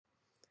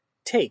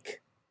take.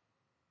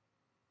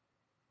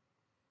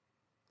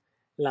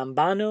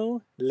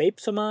 Lambano,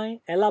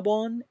 leipsomai,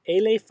 elabon,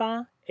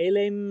 elepha,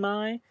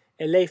 elemai,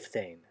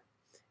 elephthane.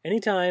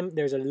 Anytime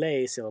there's a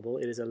lay syllable,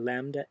 it is a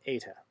lambda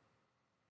eta.